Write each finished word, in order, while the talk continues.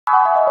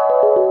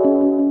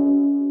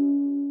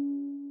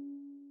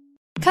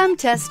Come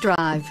test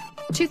drive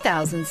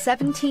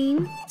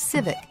 2017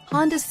 Civic.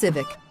 Honda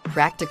Civic.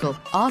 Practical,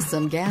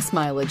 awesome gas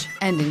mileage,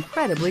 and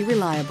incredibly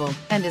reliable,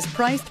 and is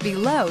priced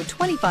below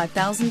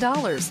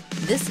 $25,000.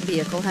 This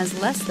vehicle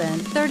has less than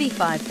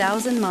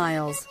 35,000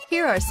 miles.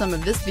 Here are some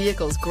of this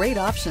vehicle's great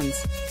options: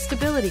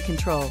 stability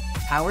control,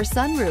 power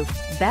sunroof,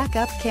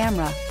 backup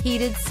camera,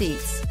 heated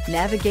seats,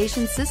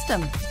 navigation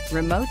system,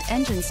 remote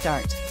engine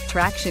start,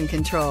 traction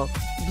control,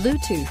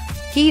 Bluetooth,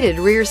 heated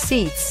rear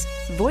seats,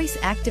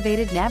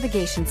 voice-activated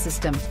navigation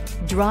system.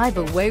 Drive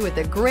away with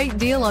a great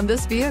deal on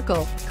this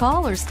vehicle.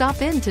 Call or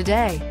stop in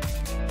today.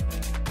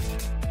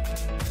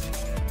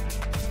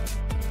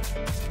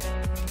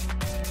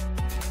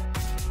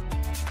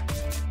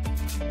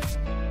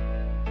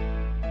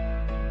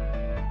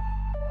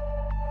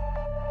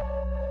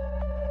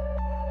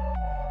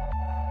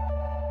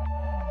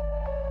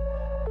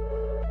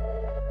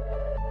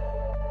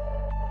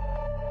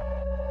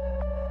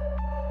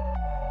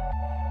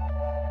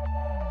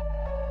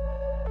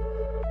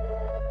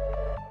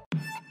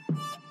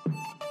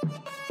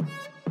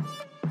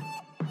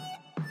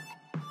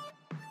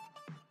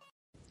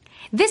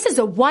 This is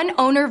a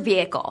one-owner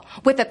vehicle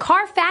with a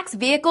Carfax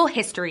Vehicle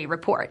History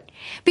Report.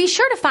 Be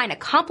sure to find a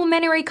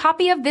complimentary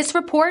copy of this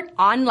report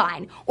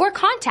online or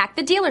contact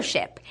the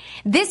dealership.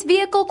 This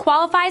vehicle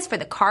qualifies for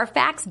the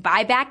Carfax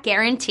Buyback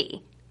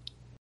Guarantee.